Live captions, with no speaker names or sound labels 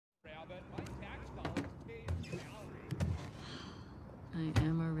I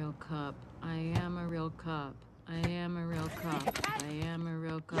am a real cop. I am a real cop. I am a real cop. I am a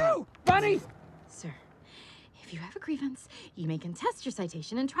real cop. You, Bunny! Sir, if you have a grievance, you may contest your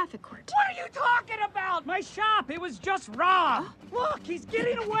citation in traffic court. What are you talking about? My shop, it was just robbed. Look, he's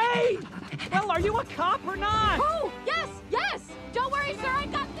getting away. Well, are you a cop or not? Oh, yes, yes! Don't worry, sir, I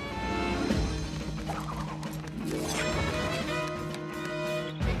got this!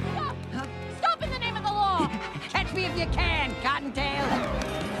 Stop! Stop in the name of the law! Catch me if you can, Cottontail.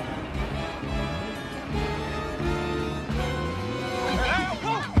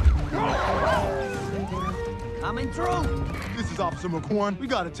 Coming through. This is Officer McCorn. We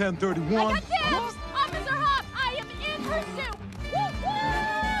got a 1031. I got tips! Officer Hop, I am in pursuit!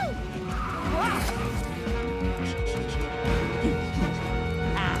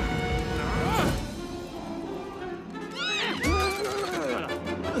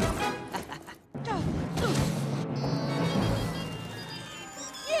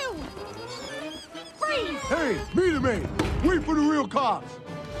 You! Freeze! Hey, meet him, mate. Wait for the real cops.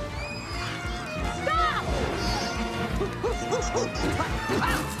 Stop!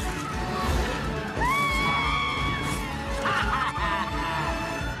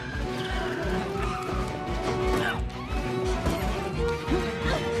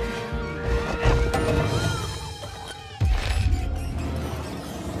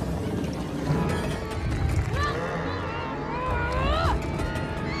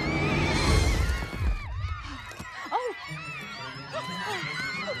 Oh!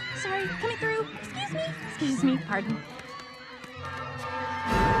 Sorry, coming through. Excuse me. Excuse me, pardon.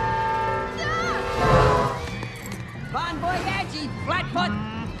 Bon voyage, Flatfoot.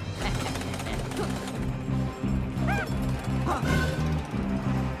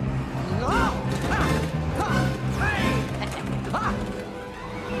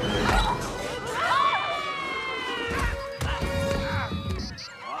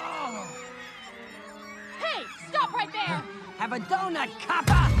 Hey, stop right there! Have a donut,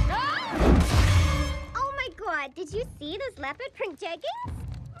 copper. Oh my god, did you see those leopard print jeggings?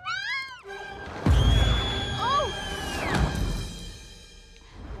 Oh!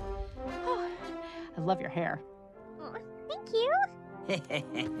 I love your hair. Oh, thank you.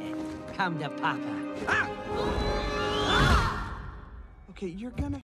 Come to Papa. Okay, you're gonna...